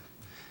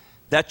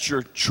 that's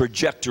your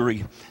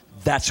trajectory.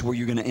 That's where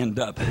you're going to end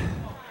up.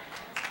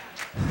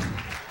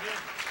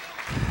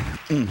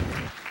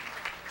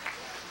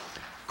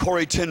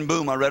 Corrie ten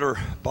Boom, I read her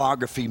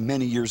biography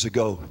many years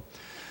ago.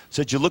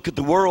 Said, you look at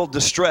the world,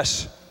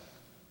 distress.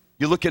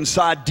 You look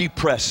inside,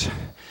 depress.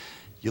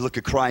 You look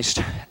at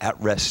Christ, at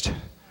rest.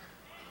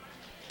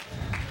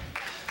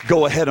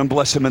 Go ahead and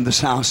bless him in this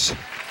house.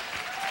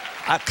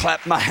 I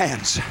clap my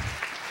hands.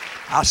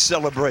 I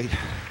celebrate.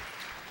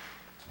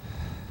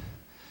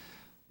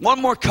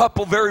 One more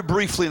couple very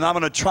briefly, and I'm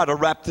going to try to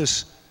wrap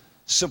this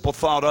simple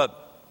thought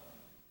up.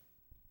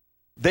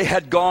 They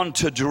had gone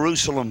to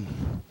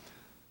Jerusalem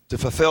to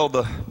fulfill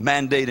the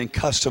mandate and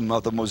custom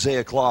of the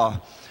Mosaic law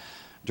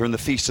during the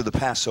feast of the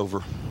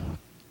Passover.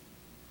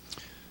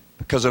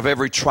 Because of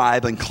every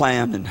tribe and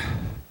clan and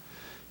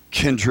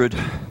kindred,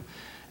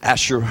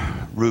 Asher,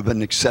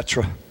 Reuben,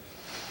 etc.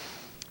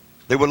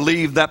 They would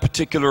leave that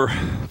particular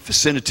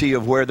vicinity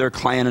of where their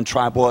clan and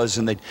tribe was,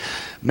 and they'd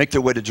make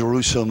their way to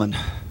Jerusalem and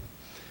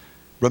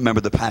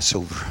remember the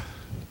Passover.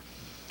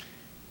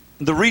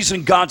 The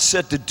reason God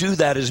said to do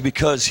that is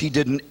because he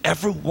didn't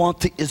ever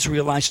want the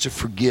Israelites to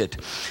forget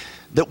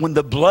that when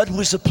the blood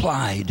was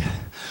applied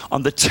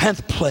on the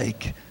 10th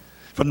plague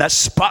from that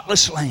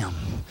spotless lamb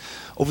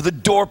over the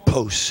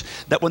doorposts,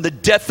 that when the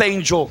death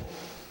angel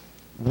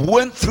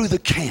went through the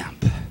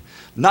camp,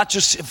 not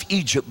just of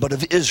Egypt, but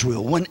of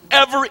Israel,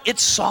 whenever it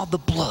saw the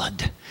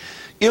blood,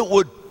 it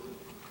would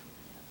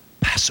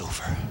pass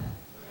over.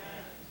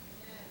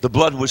 The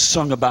blood was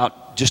sung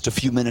about just a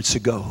few minutes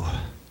ago.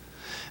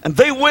 And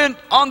they went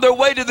on their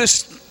way to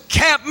this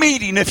camp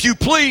meeting, if you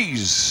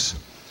please,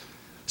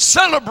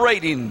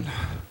 celebrating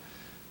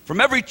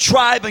from every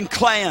tribe and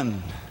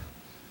clan.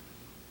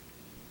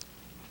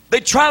 They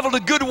traveled a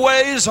good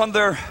ways on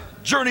their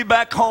journey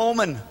back home,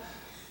 and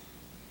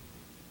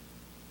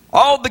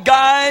all the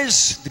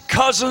guys, the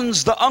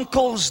cousins, the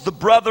uncles, the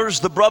brothers,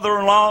 the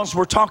brother-in-laws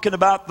were talking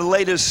about the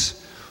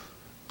latest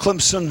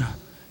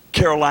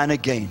Clemson-Carolina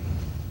game.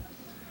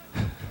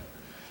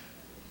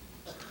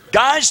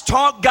 Guys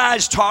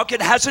talk,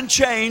 it hasn't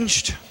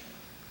changed.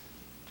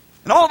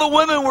 And all the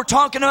women were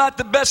talking about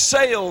the best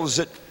sales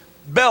at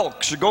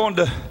Belk's or going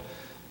to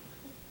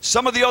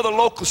some of the other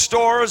local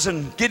stores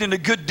and getting a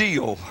good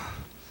deal.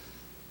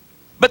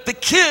 But the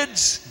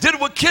kids did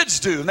what kids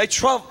do. And they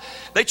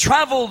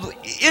traveled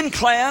in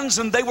clans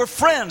and they were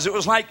friends. It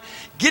was like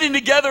getting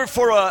together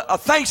for a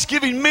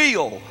Thanksgiving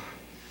meal.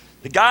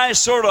 The guys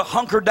sort of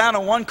hunkered down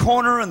in one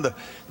corner and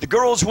the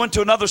girls went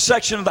to another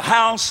section of the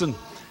house, and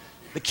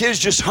the kids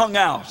just hung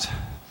out.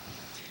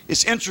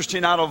 It's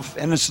interesting and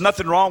there's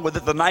nothing wrong with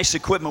it, the nice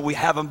equipment we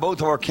have in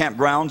both of our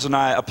campgrounds, and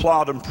I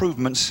applaud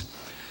improvements.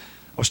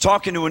 I was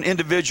talking to an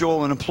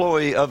individual, an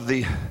employee of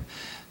the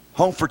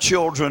Home for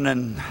Children,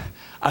 and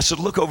I said,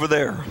 look over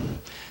there.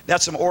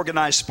 That's some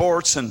organized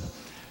sports, and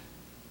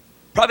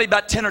probably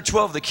about 10 or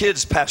 12 of the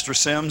kids, Pastor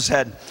Sims,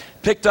 had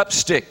picked up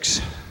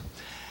sticks.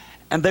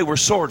 And they were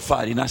sword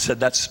fighting. I said,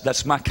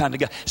 that's my kind of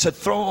guy. I said,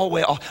 throw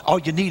away, all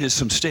you need is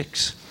some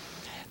sticks.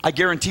 I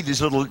guarantee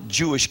these little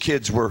Jewish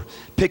kids were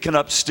picking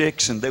up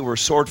sticks and they were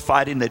sword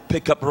fighting. They'd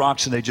pick up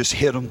rocks and they just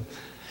hit them.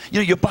 You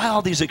know, you buy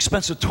all these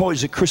expensive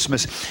toys at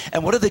Christmas,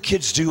 and what do the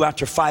kids do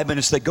after 5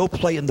 minutes? They go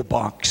play in the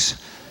box.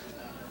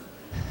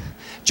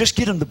 Just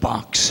get in the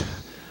box.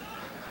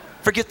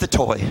 Forget the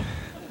toy.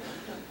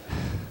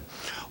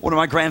 One of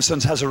my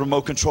grandsons has a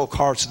remote control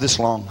car. It's this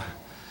long.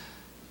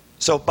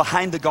 So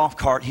behind the golf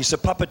cart, he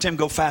said, Papa Tim,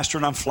 go faster,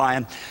 and I'm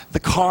flying.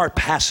 The car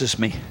passes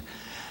me.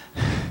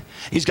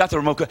 He's got the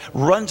remote car,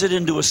 runs it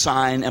into a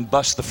sign and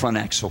busts the front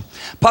axle.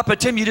 Papa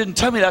Tim, you didn't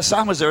tell me that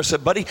sign was there. I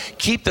said, buddy,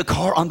 keep the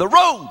car on the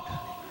road.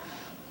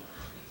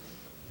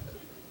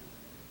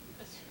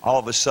 All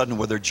of a sudden,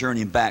 while they're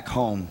journeying back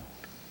home,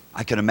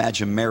 I can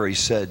imagine Mary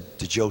said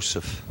to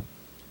Joseph,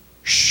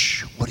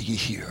 shh, what do you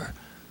hear?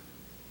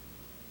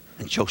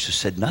 And Joseph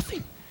said,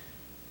 nothing.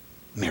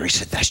 Mary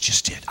said, that's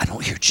just it. I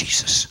don't hear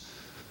Jesus.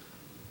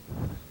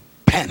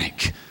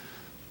 Panic.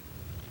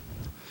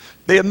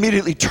 They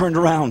immediately turned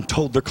around,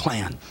 told their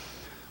clan,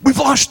 we've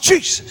lost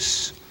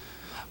Jesus.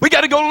 We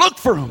got to go look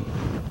for him.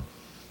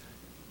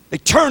 They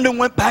turned and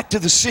went back to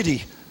the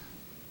city.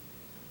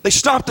 They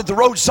stopped at the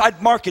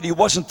roadside market. He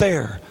wasn't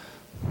there.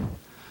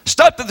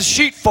 Stopped at the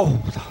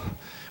sheepfold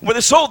where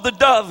they sold the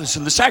doves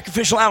and the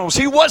sacrificial animals.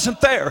 He wasn't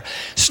there.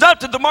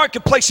 Stopped at the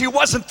marketplace. He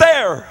wasn't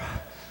there.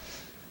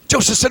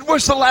 Joseph said,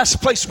 where's the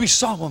last place we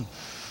saw him?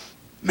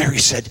 Mary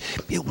said,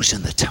 it was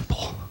in the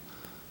temple.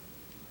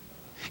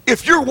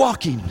 If you're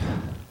walking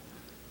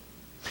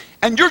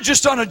and you're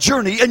just on a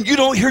journey and you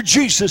don't hear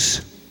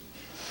Jesus,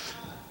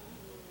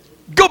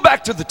 go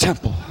back to the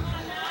temple.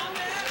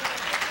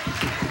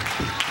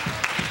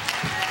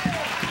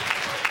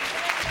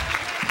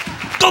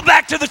 Go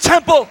back to the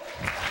temple.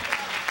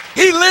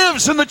 He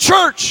lives in the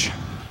church.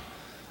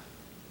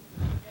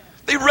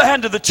 They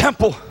ran to the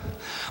temple.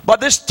 By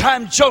this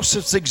time,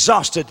 Joseph's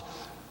exhausted.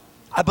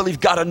 I believe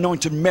God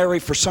anointed Mary.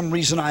 For some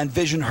reason, I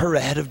envision her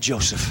ahead of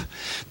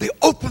Joseph. They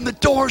opened the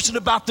doors, and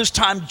about this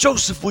time,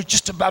 Joseph was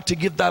just about to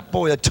give that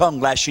boy a tongue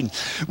lashing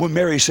when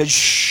Mary said,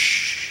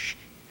 shh,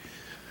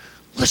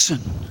 listen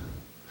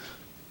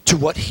to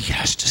what he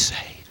has to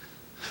say.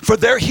 For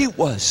there he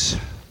was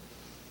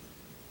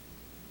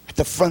at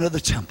the front of the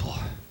temple,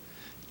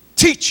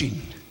 teaching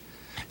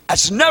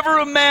as never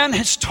a man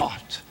has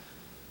taught.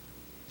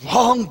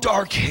 Long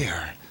dark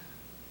hair,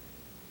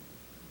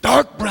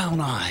 dark brown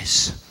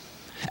eyes,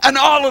 and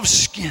olive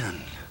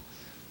skin,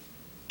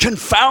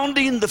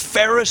 confounding the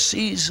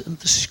Pharisees and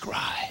the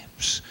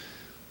scribes.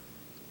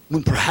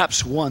 When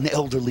perhaps one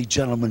elderly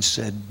gentleman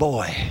said,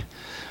 boy,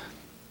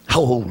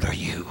 how old are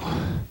you?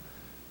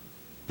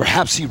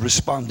 Perhaps he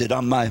responded,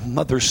 on my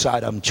mother's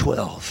side I'm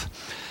 12,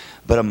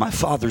 but on my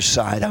father's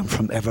side I'm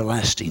from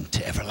everlasting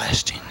to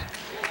everlasting.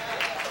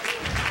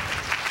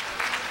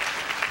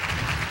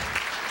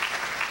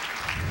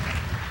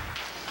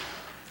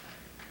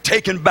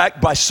 Taken back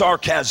by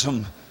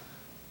sarcasm,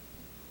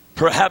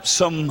 perhaps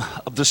some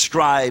of the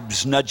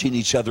scribes nudging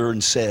each other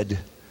and said,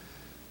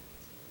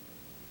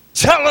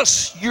 tell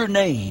us your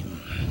name.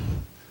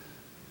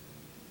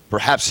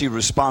 Perhaps he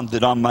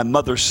responded, on my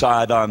mother's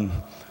side I'm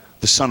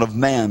the Son of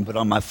Man, but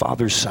on my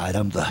Father's side,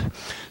 I'm the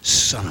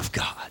Son of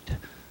God.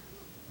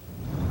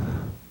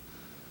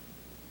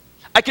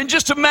 I can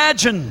just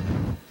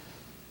imagine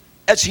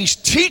as he's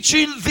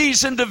teaching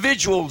these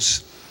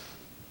individuals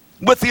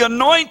with the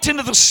anointing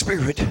of the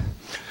Spirit,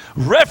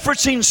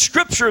 referencing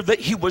scripture that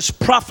he was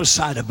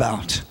prophesied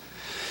about.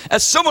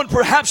 As someone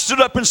perhaps stood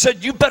up and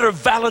said, you better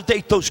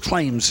validate those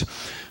claims,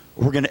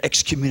 or we're going to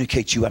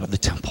excommunicate you out of the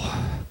temple.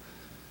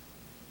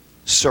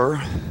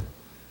 Sir,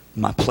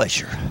 my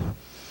pleasure.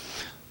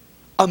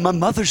 On my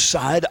mother's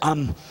side,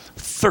 I'm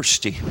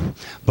thirsty,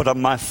 but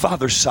on my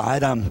father's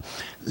side, I'm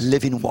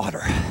living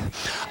water.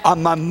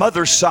 On my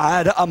mother's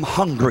side, I'm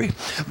hungry,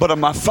 but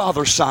on my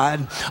father's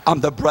side, I'm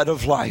the bread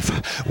of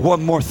life.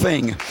 One more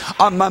thing.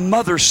 On my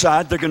mother's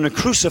side, they're going to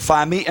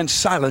crucify me and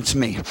silence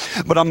me.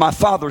 But on my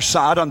father's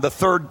side, on the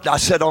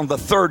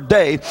third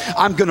day,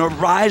 I'm going to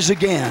rise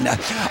again.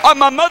 On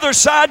my mother's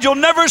side, you'll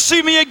never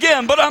see me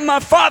again. But on my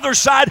father's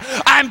side,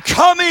 I'm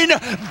coming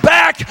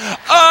back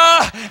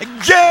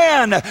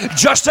again.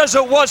 Just as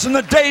it was in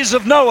the days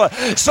of Noah,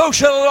 so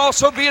shall it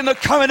also be in the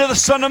coming of the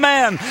Son of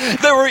Man.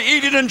 They were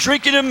eating and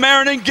drinking and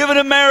marrying and giving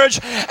in marriage,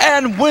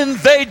 and when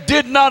they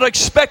did not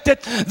expect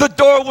it, the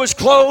door was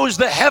closed,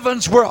 the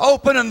heavens were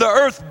open, and the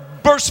earth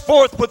burst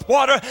forth with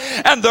water,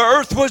 and the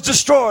earth was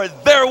destroyed.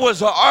 There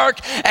was an ark,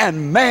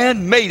 and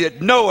man made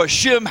it. Noah,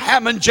 Shem,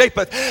 Ham, and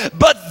Japheth.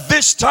 But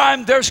this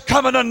time there's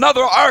coming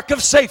another ark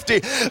of safety.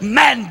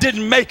 Man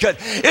didn't make it.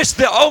 It's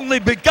the only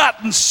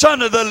begotten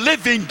Son of the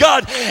living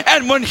God,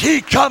 and when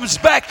he comes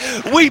back,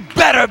 we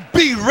better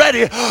be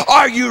ready.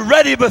 Are you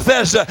ready,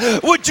 Bethesda?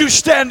 Would you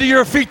stand to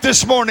your feet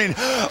this morning?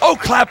 Oh,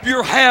 clap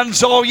your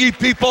hands, all ye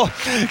people.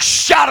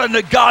 Shout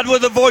unto God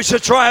with a voice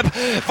of triumph,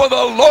 for the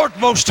Lord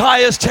Most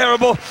High is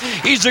terrible.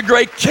 He's a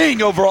great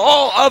king over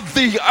all of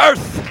the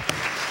earth.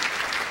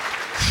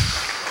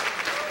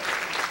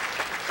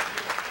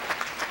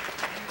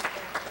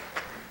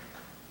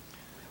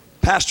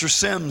 Pastor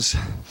Sims,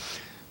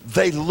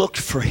 they looked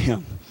for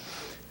him.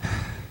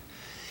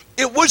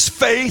 It was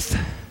faith.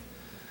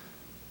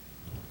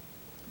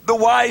 The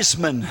wise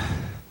men,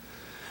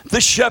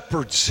 the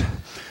shepherds,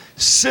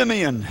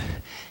 Simeon,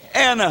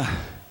 Anna,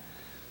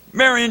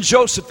 Mary and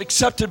Joseph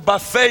accepted by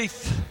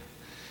faith.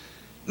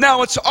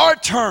 Now it's our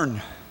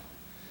turn.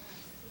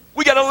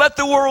 We got to let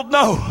the world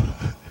know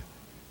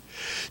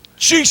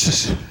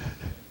Jesus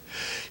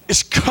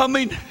is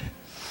coming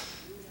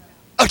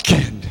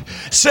again.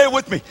 Say it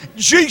with me.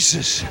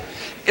 Jesus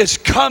is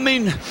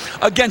coming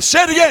again.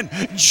 Say it again.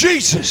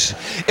 Jesus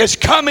is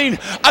coming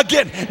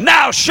again.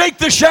 Now shake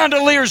the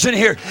chandeliers in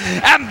here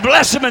and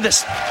bless him in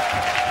this.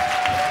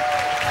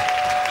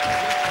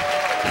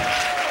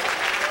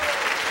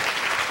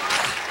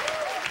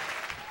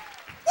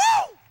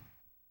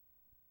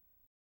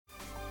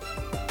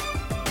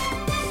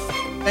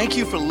 Thank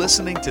you for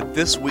listening to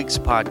this week's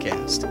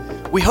podcast.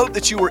 We hope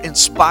that you were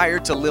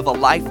inspired to live a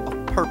life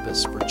of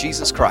purpose for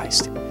Jesus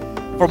Christ.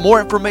 For more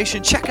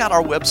information, check out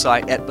our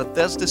website at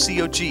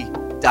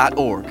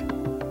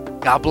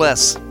BethesdaCog.org. God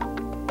bless.